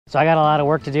So I got a lot of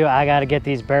work to do. I got to get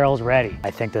these barrels ready. I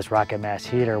think this rocket mass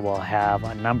heater will have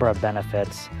a number of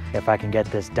benefits. If I can get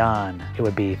this done, it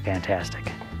would be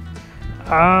fantastic.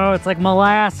 Oh, it's like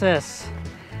molasses.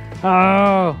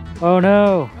 Oh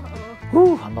no.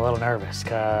 Whew, I'm a little nervous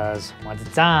because once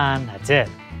it's on, that's it.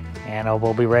 And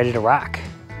we'll be ready to rock.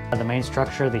 The main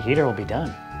structure of the heater will be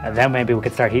done. And then maybe we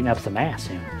could start heating up some mass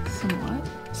soon. Some what?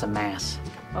 Some mass.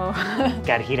 Oh.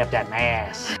 Gotta heat up that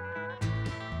mass.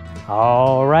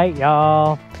 All right,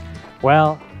 y'all.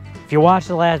 Well, if you watched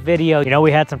the last video, you know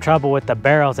we had some trouble with the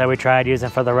barrels that we tried using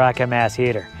for the rocket mass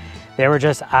heater. They were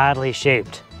just oddly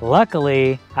shaped.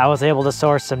 Luckily, I was able to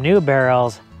source some new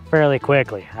barrels fairly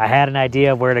quickly. I had an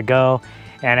idea of where to go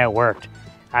and it worked.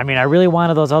 I mean, I really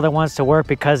wanted those other ones to work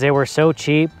because they were so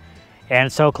cheap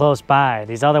and so close by.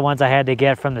 These other ones I had to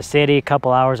get from the city a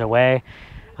couple hours away.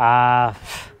 It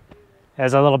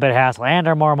was a little bit of hassle and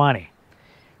or more money,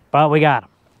 but we got them.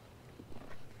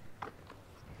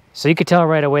 So you could tell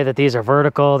right away that these are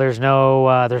vertical. There's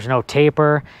no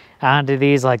taper onto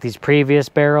these like these previous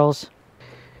barrels.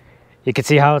 You can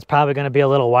see how it's probably going to be a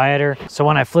little wider. So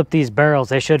when I flip these barrels,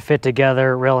 they should fit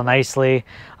together real nicely.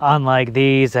 Unlike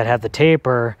these that have the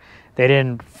taper, they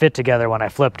didn't fit together when I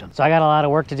flipped them. So I got a lot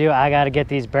of work to do. I got to get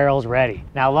these barrels ready.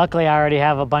 Now, luckily, I already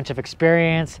have a bunch of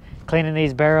experience cleaning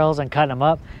these barrels and cutting them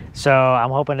up. So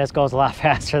I'm hoping this goes a lot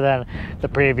faster than the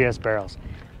previous barrels.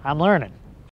 I'm learning.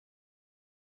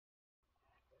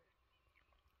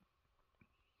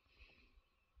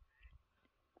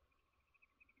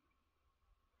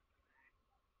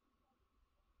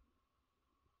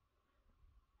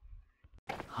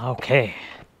 Okay,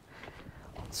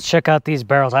 let's check out these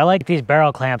barrels. I like these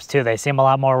barrel clamps too. They seem a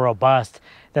lot more robust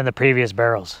than the previous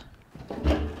barrels.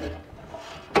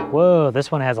 Whoa, this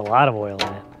one has a lot of oil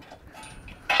in it.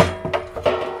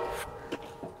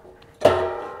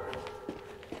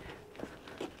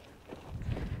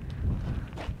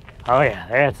 Oh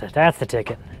yeah, that's the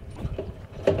ticket.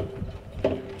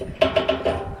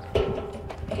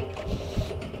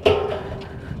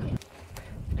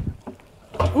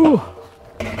 Ooh.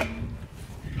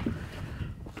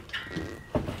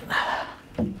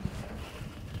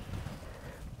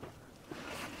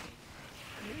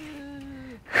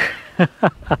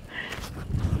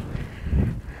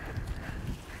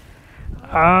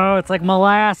 Oh, it's like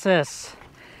molasses.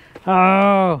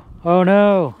 Oh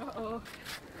no.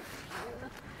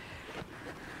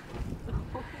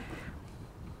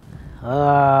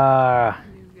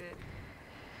 You get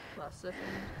lecithin.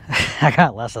 I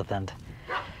got lecithin.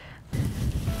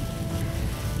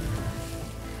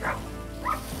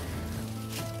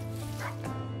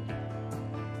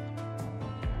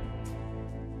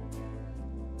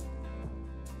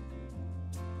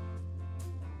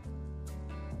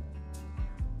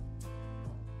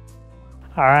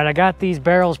 All right, I got these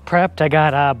barrels prepped. I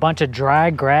got a bunch of dry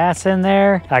grass in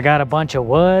there. I got a bunch of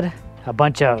wood, a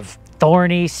bunch of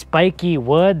thorny, spiky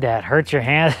wood that hurts your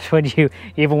hands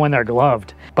even when they're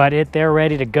gloved. But they're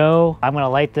ready to go. I'm gonna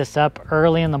light this up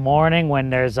early in the morning when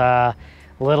there's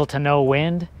little to no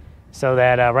wind, so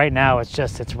that right now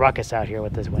it's ruckus out here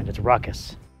with this wind. It's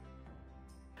ruckus.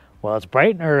 Well, it's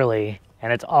bright and early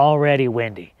and it's already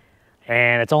windy,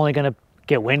 and it's only gonna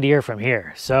get windier from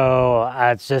here. So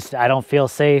I don't feel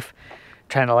safe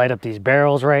trying to light up these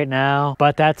barrels right now,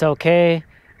 but that's okay.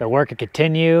 The work will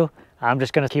continue. I'm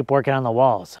just gonna keep working on the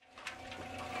walls.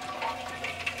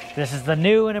 This is the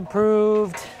new and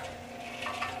improved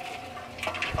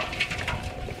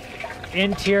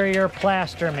interior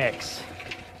plaster mix.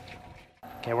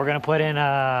 Okay, we're gonna put in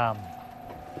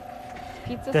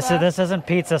Pizza sauce? This isn't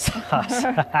pizza sauce.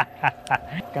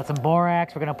 Got some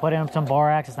borax. We're gonna put in some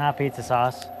borax. It's not pizza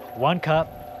sauce. 1 cup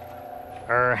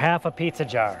or half a pizza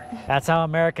jar. That's how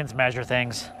Americans measure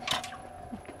things.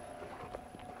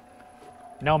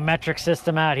 No metric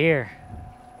system out here.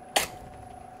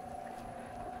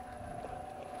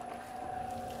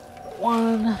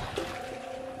 One,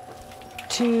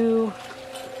 2,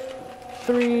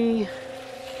 3,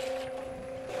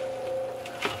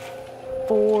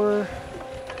 4.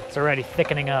 It's already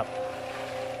thickening up.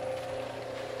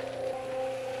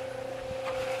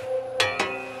 A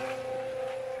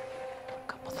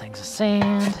couple things of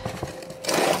sand.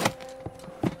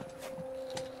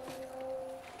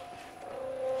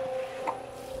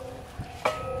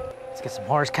 Let's get some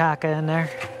horse caca in there.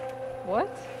 What?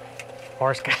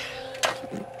 Horse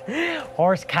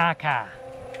caca.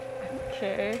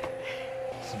 Okay.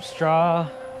 Some straw.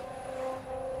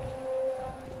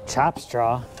 Chopped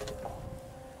straw.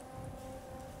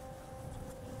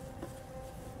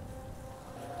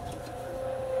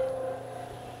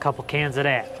 Couple cans of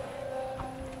that.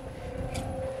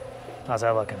 How's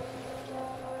that looking?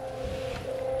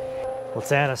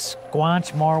 Let's add a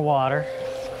squanch more water.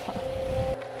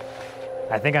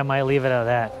 I think I might leave it at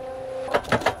that.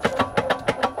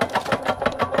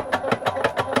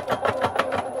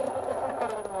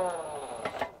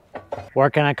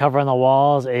 Working on covering the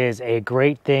walls is a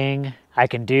great thing I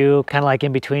can do, kind of like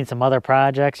in between some other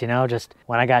projects, you know, just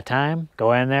when I got time,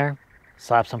 go in there,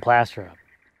 slap some plaster up.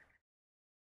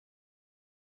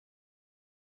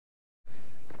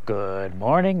 Good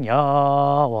morning,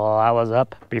 y'all. Well, I was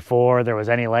up before there was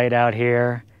any light out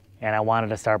here, and I wanted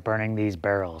to start burning these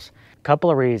barrels. Couple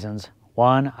of reasons.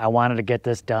 One, I wanted to get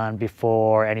this done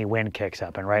before any wind kicks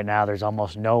up, and right now there's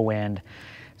almost no wind,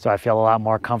 so I feel a lot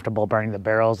more comfortable burning the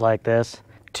barrels like this.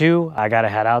 Two, I gotta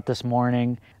head out this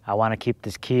morning. I wanna keep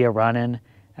this Kia running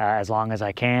as long as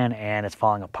I can, and it's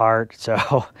falling apart.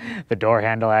 So the door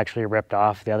handle actually ripped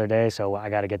off the other day, so I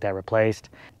gotta get that replaced.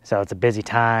 So it's a busy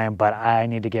time, but I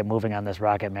need to get moving on this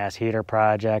rocket mass heater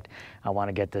project. I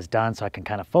wanna get this done so I can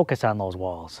kind of focus on those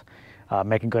walls.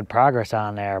 Making good progress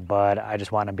on there, but I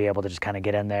just want to be able to just kind of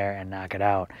get in there and knock it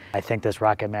out. I think this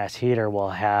rocket mass heater will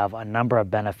have a number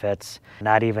of benefits,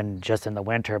 not even just in the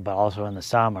winter, but also in the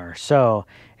summer. So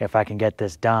if I can get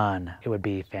this done, it would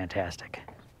be fantastic.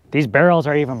 These barrels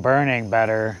are even burning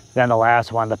better than the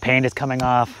last one. The paint is coming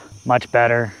off much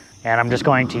better. And I'm just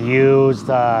going to use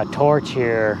the torch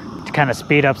here to kind of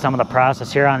speed up some of the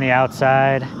process here on the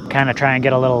outside, kind of try and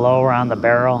get a little lower on the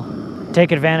barrel.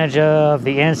 Take advantage of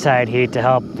the inside heat to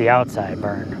help the outside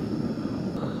burn.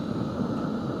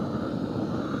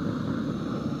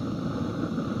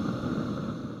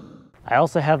 I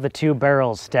also have the two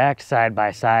barrels stacked side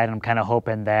by side. I'm kind of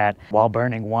hoping that while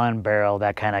burning one barrel,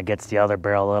 that kind of gets the other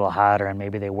barrel a little hotter, and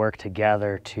maybe they work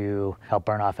together to help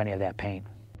burn off any of that paint.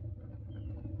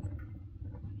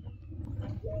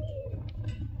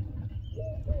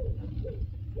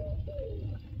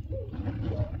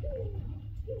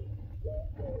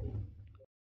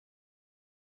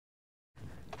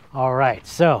 All right,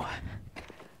 so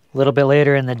a little bit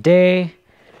later in the day,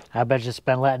 I've just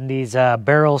been letting these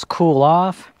barrels cool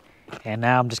off, and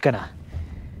now I'm just gonna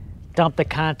dump the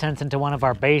contents into one of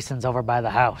our basins over by the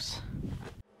house.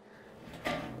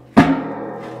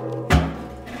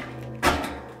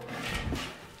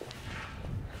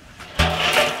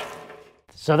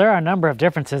 So there are a number of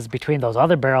differences between those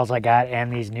other barrels I got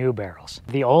and these new barrels.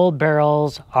 The old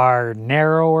barrels are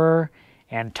narrower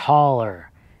and taller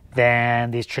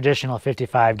than these traditional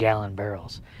 55-gallon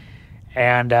barrels.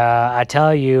 And I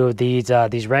tell you,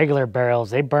 these regular barrels,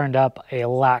 they burned up a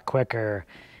lot quicker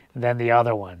than the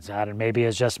other ones. Maybe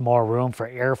it's just more room for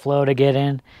airflow to get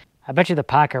in. I bet you the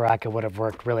pocket rocket would have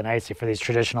worked really nicely for these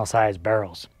traditional sized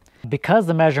barrels. Because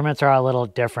the measurements are a little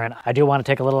different, I do want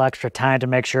to take a little extra time to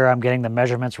make sure I'm getting the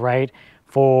measurements right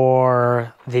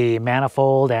for the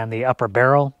manifold and the upper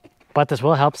barrel. But this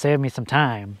will help save me some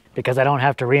time because I don't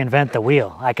have to reinvent the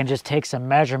wheel. I can just take some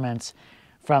measurements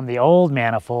from the old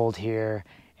manifold here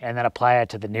and then apply it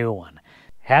to the new one.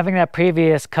 Having that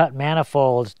previous cut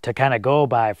manifold to kind of go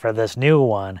by for this new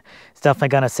one is definitely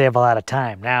going to save a lot of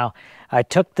time. Now, I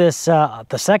took this,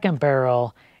 the second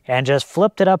barrel, and just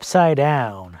flipped it upside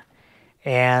down.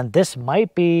 And this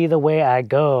might be the way I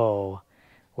go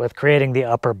with creating the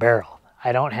upper barrel.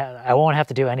 I won't have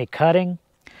to do any cutting.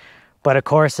 But of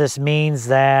course, this means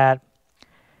that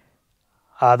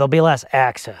there'll be less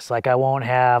access. Like I won't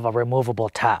have a removable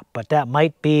top, but that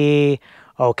might be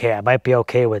okay. I might be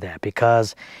okay with that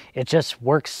because it just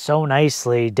works so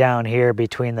nicely down here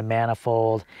between the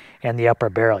manifold and the upper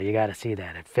barrel. You got to see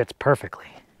that. It fits perfectly.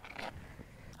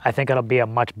 I think it'll be a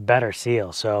much better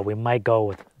seal, so we might go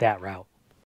with that route.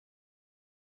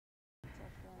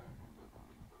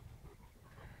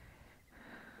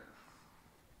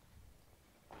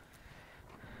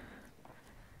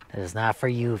 It is not for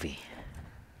you, V.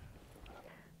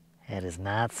 It is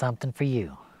not something for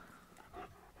you.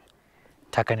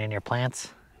 Tucking in your plants.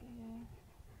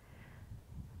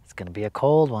 It's gonna be a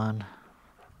cold one.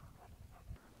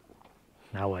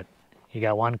 Now what? You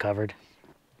got one covered.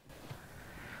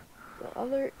 The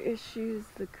other issue's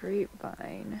the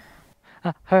grapevine.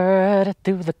 I heard it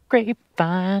through the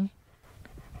grapevine.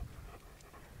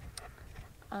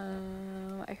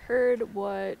 I heard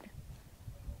what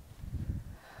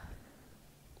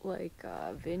like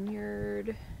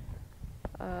vineyard,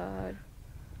 what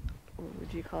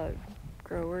would you call it,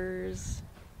 growers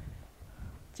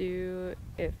do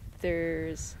if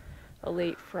there's a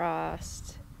late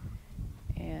frost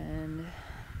and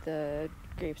the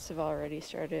grapes have already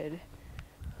started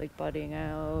like budding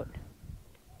out.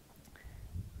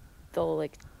 They'll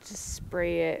like just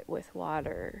spray it with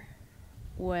water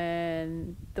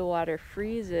when the water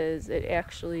freezes, it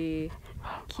actually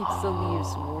keeps the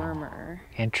leaves warmer.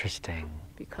 Interesting.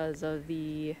 Because of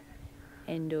the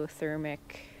endothermic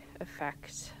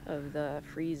effect of the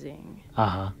freezing.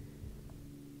 Uh-huh.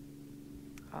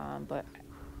 But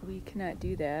we cannot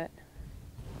do that.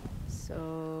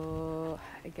 So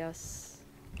I guess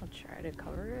I'll try to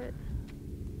cover it.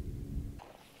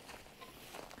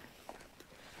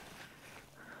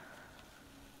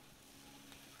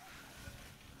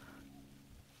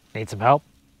 Need some help?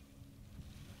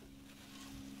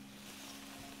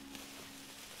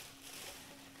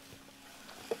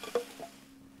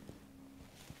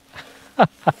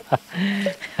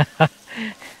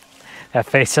 That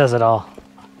face says it all.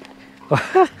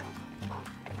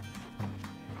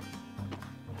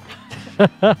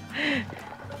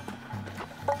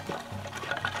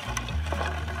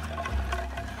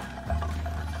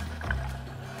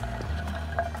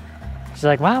 She's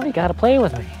like, Mom, you gotta play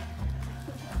with me.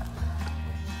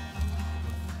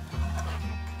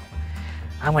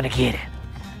 I'm gonna get it.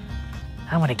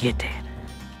 I'm gonna get that.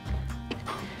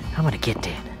 I'm gonna get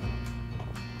that.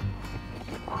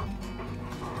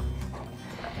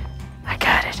 I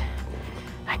got it.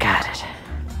 I got it.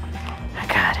 I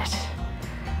got it.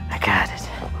 I got it.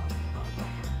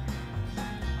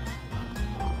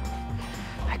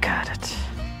 I got it.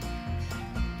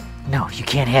 No, you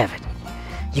can't have it.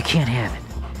 You can't have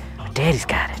it. Daddy's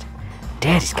got it.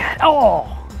 Daddy's got it.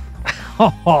 Oh!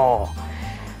 Oh!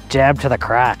 Jab to the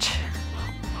crotch.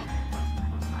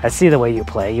 I see the way you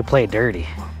play. You play dirty.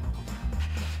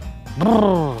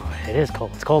 It is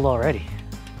cold. It's cold already.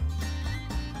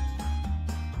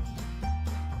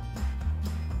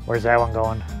 Where's that one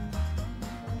going?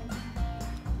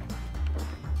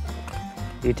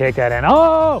 You take that in.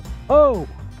 Oh! Oh!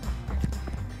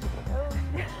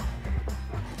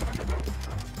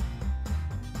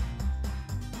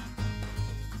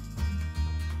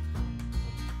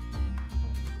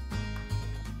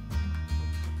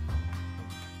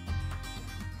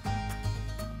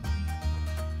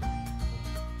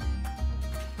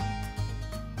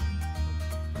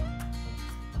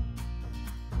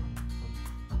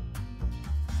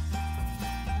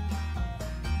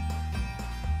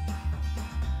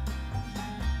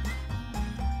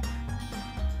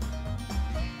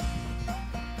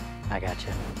 I got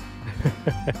you.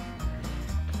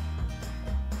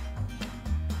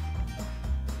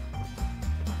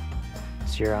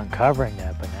 So you're uncovering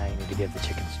that, but now you need to give the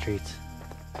chickens treats.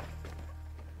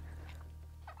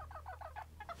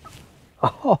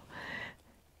 Oh,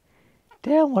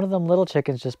 damn! One of them little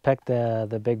chickens just pecked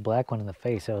the big black one in the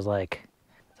face. I was like,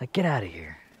 get out of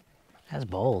here. That's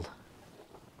bold.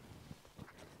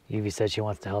 Evie said she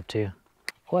wants to help too.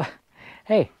 What?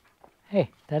 Hey,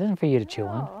 that isn't for you to chew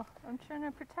on. I'm trying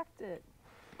to protect it.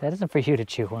 That isn't for you to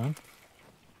chew on.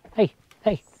 Hey,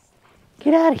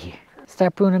 get out of here.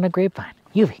 Stop ruining a grapevine.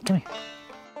 Evie, come here.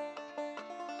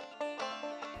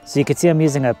 So you can see I'm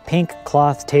using a pink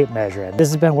cloth tape measure. This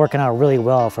has been working out really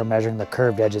well for measuring the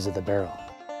curved edges of the barrel.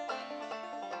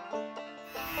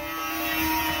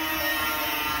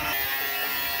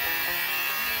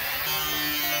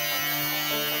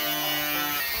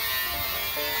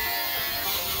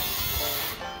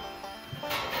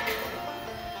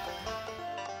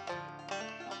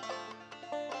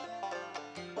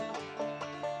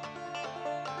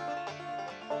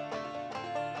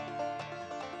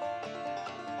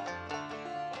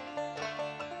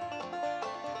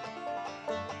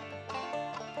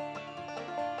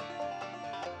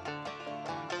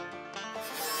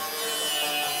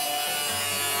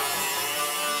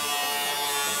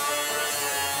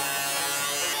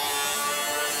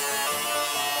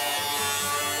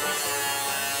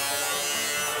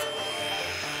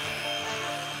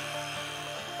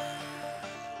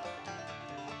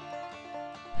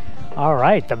 All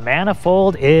right, the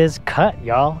manifold is cut,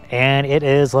 y'all, and it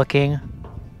is looking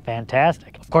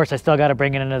fantastic. Of course, I still got to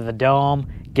bring it into the dome,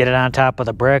 get it on top of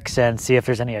the bricks, and see if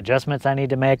there's any adjustments I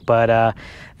need to make, but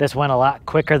this went a lot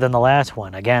quicker than the last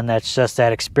one. Again, that's just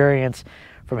that experience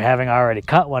from having already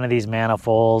cut one of these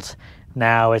manifolds.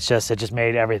 Now it just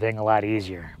made everything a lot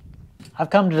easier. I've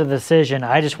come to the decision,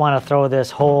 I just want to throw this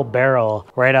whole barrel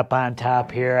right up on top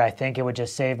here. I think it would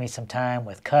just save me some time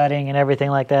with cutting and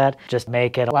everything like that. Just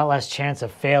make it a lot less chance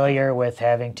of failure with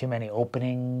having too many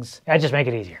openings. I just make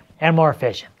it easier and more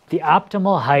efficient. The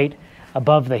optimal height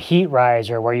above the heat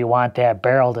riser where you want that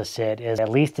barrel to sit is at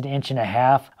least 1.5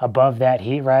 inches above that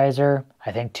heat riser.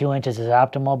 I think 2 inches is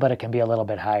optimal, but it can be a little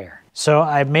bit higher. So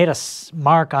I made a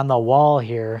mark on the wall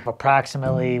here,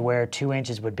 approximately where 2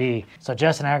 inches would be. So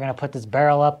Jess and I are gonna put this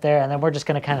barrel up there and then we're just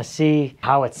gonna kind of see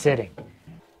how it's sitting.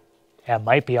 It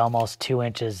might be almost 2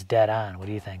 inches dead on. What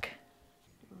do you think?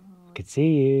 I could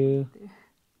see you.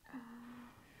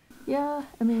 Yeah,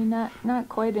 I mean, not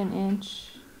quite an inch.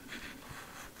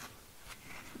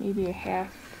 Maybe a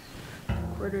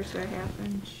quarter to a half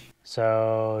inch.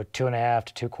 So 2.5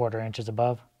 to 3/4 inches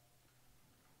above.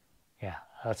 Yeah,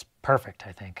 that's perfect,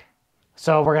 I think.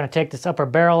 So we're gonna take this upper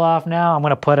barrel off now. I'm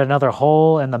gonna put another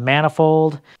hole in the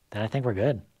manifold. Then I think we're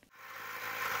good.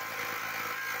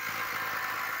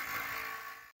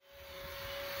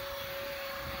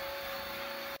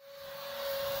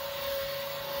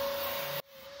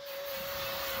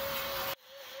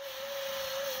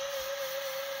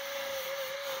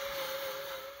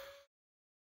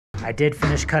 I did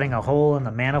finish cutting a hole in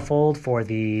the manifold for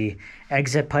the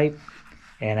exit pipe,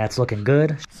 and that's looking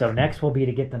good. So next will be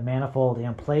to get the manifold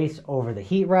in place over the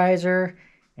heat riser,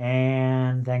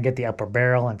 and then get the upper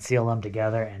barrel and seal them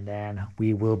together, and then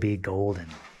we will be golden.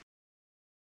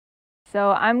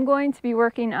 So I'm going to be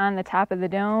working on the top of the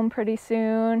dome pretty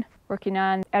soon, working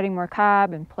on adding more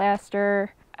cob and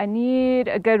plaster. I need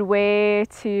a good way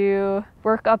to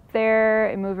work up there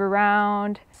and move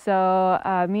around. So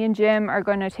me and Jim are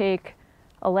going to take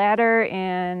a ladder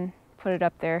and put it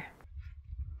up there.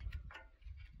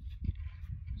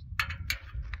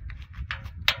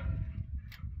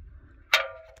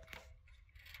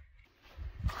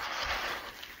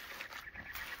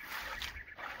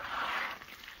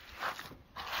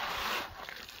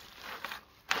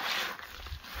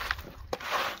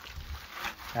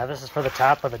 Now this is for the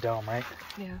top of the dome, right?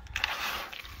 Yeah.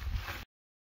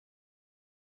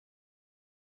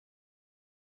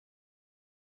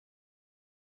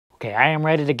 Okay, I am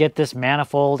ready to get this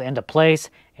manifold into place,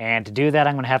 and to do that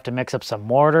I'm going to have to mix up some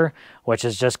mortar, which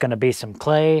is just going to be some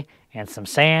clay and some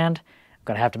sand. I'm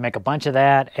going to have to make a bunch of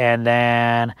that, and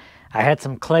then I had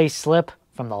some clay slip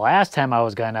from the last time I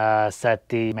was going to set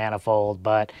the manifold,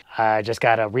 but I just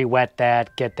got to re-wet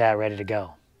that, get that ready to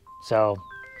go. So,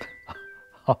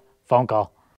 phone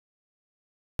call.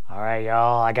 All right,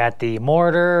 y'all, I got the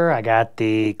mortar, I got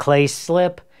the clay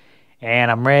slip,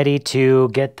 and I'm ready to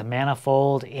get the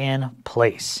manifold in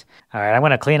place. All right, I'm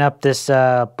gonna clean up this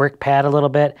brick pad a little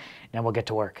bit, and then we'll get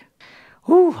to work.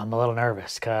 Whew, I'm a little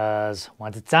nervous, because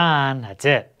once it's on, that's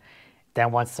it.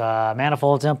 Then once the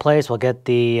manifold's in place, we'll get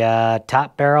the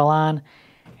top barrel on,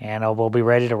 and we'll be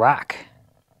ready to rock.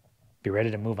 Be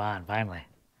ready to move on, finally.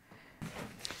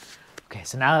 Okay,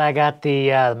 so now that I got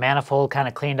the manifold kind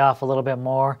of cleaned off a little bit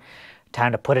more,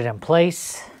 time to put it in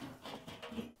place.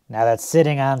 Now that's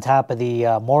sitting on top of the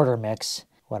mortar mix,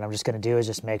 what I'm just going to do is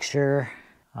just make sure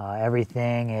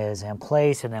everything is in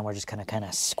place, and then we're just going to kind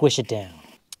of squish it down.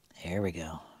 There we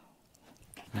go.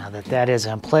 Now that that is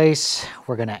in place,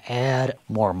 we're going to add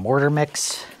more mortar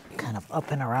mix kind of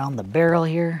up and around the barrel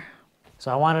here. So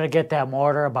I wanted to get that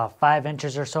mortar about 5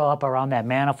 inches or so up around that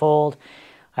manifold.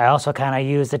 I also kind of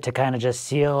used it to kind of just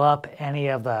seal up any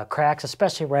of the cracks,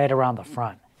 especially right around the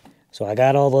front. So I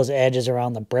got all those edges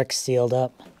around the bricks sealed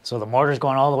up. So the mortar's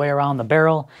going all the way around the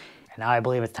barrel, and now I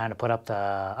believe it's time to put up the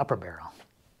upper barrel.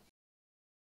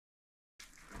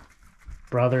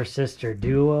 Brother-sister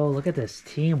duo, look at this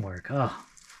teamwork. Oh.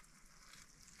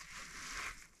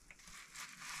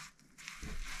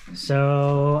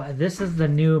 So this is the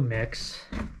new mix,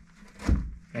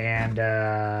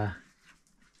 and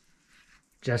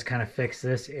just kind of fix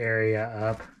this area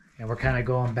up, and we're kind of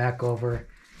going back over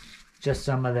just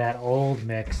some of that old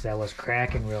mix that was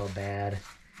cracking real bad,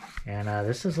 and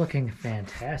this is looking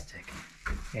fantastic,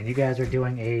 and you guys are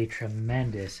doing a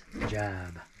tremendous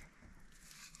job.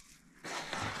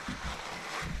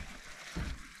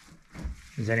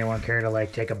 Does anyone care to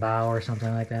like take a bow or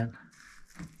something like that?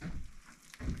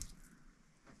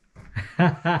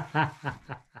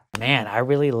 Man, I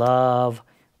really love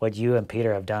what you and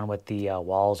Peter have done with the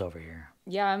walls over here.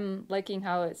 Yeah, I'm liking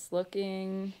how it's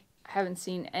looking. I haven't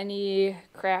seen any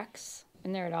cracks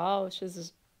in there at all, which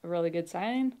is a really good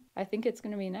sign. I think it's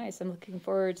going to be nice. I'm looking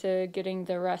forward to getting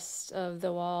the rest of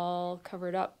the wall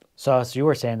covered up. So you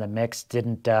were saying the mix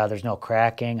didn't, there's no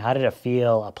cracking. How did it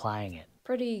feel applying it?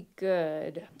 Pretty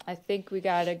good. I think we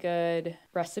got a good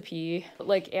recipe.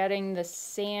 Like adding the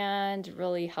sand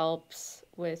really helps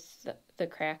with the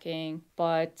cracking,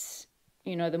 but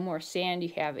you know, the more sand you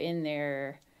have in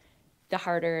there, the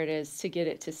harder it is to get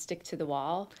it to stick to the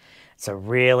wall. It's a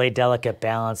really delicate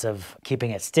balance of keeping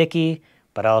it sticky,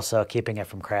 but also keeping it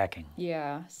from cracking.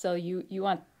 Yeah, so you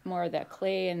want more of that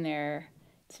clay in there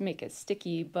to make it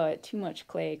sticky, but too much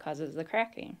clay causes the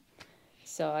cracking.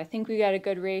 So I think we got a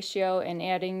good ratio, and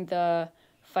adding the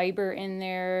fiber in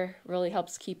there really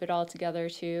helps keep it all together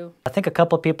too. I think a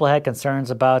couple of people had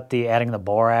concerns about adding the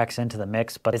borax into the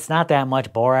mix, but it's not that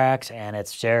much borax, and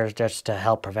it's just to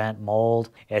help prevent mold.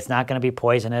 It's not going to be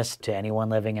poisonous to anyone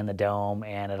living in the dome,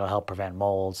 and it'll help prevent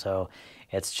mold. So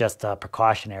it's just a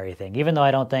precautionary thing. Even though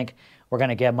I don't think we're going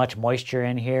to get much moisture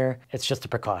in here, it's just a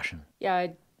precaution. Yeah,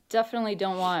 I definitely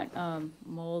don't want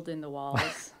mold in the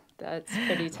walls. That's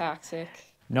pretty toxic.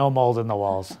 No mold in the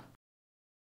walls.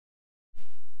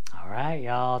 All right,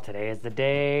 y'all, today is the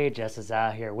day. Jess is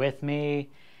out here with me.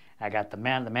 I got the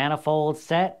manifold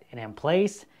set and in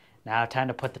place. Now time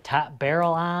to put the top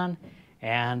barrel on,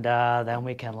 and then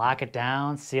we can lock it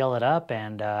down, seal it up,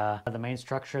 and the main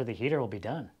structure of the heater will be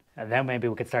done. And then maybe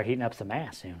we could start heating up some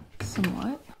mass soon. Some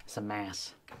what? Some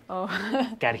mass. Oh.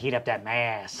 Got to heat up that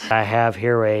mass. I have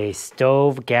here a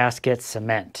stove gasket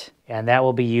cement, and that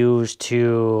will be used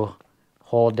to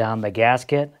hold down the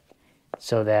gasket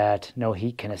so that no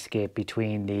heat can escape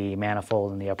between the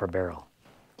manifold and the upper barrel.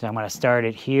 So I'm going to start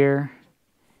it here,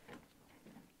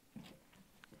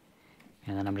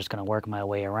 and then I'm just going to work my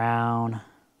way around,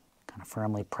 kind of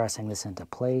firmly pressing this into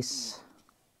place.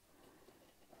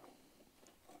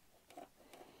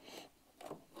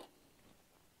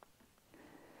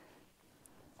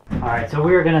 All right, so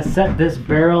we're going to set this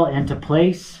barrel into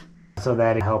place so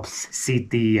that it helps seat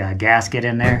the gasket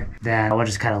in there. Then we'll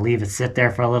just kind of leave it sit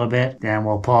there for a little bit. Then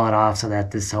we'll pull it off so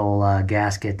that this whole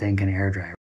gasket thing can air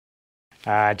dry.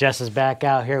 Jess is back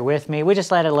out here with me. We just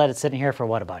let it sit in here for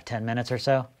what, about 10 minutes or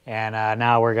so. And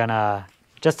now we're gonna,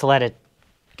 just to let it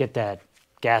get that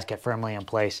gasket firmly in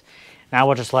place. Now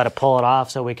we'll just let it pull it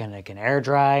off so it can air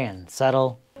dry and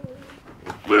settle.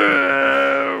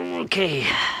 Okay.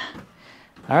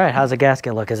 All right, how's the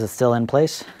gasket look? Is it still in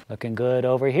place? Looking good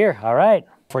over here. All right,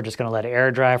 we're just gonna let it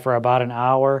air dry for about an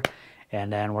hour,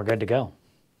 and then we're good to go.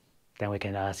 Then we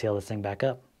can seal this thing back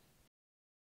up.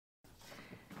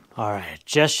 All right,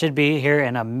 Jess should be here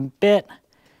in a bit,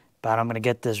 but I'm gonna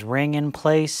get this ring in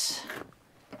place.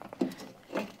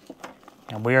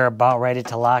 And we are about ready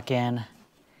to lock in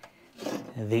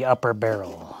the upper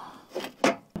barrel.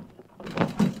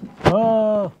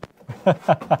 Whoa!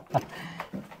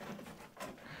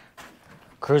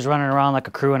 Crew's running around like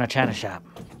a crew in a china shop.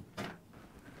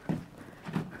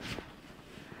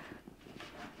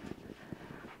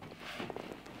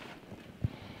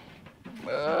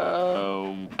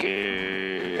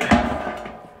 Okay.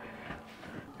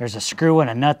 There's a screw and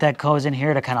a nut that goes in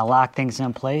here to kind of lock things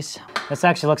in place. This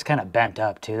actually looks kind of bent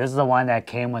up too. This is the one that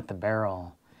came with the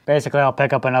barrel. Basically, I'll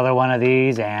pick up another one of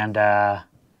these and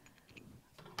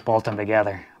bolt them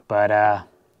together. But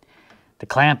the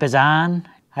clamp is on.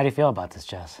 How do you feel about this,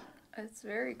 Jess? It's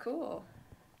very cool.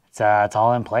 It's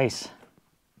all in place.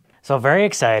 So very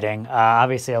exciting.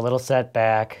 Obviously a little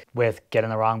setback with getting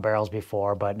the wrong barrels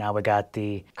before, but now we got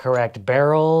the correct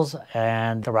barrels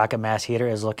and the rocket mass heater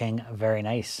is looking very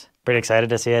nice. Pretty excited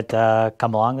to see it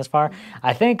come along this far.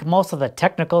 I think most of the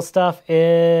technical stuff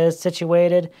is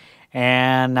situated,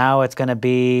 and now it's gonna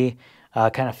be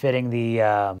kind of fitting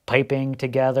the piping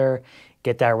together,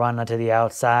 get that run onto the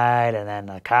outside, and then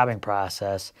the cobbing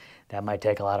process. That might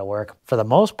take a lot of work. For the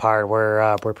most part,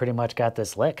 we're pretty much got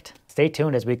this licked. Stay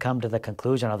tuned as we come to the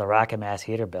conclusion of the rocket mass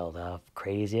heater build.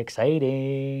 Crazy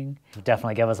exciting.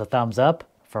 Definitely give us a thumbs up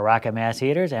for rocket mass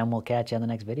heaters, and we'll catch you in the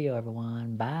next video,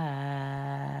 everyone.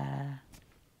 Bye.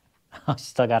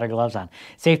 Still got our gloves on.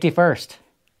 Safety first.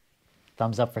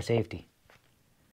 Thumbs up for safety.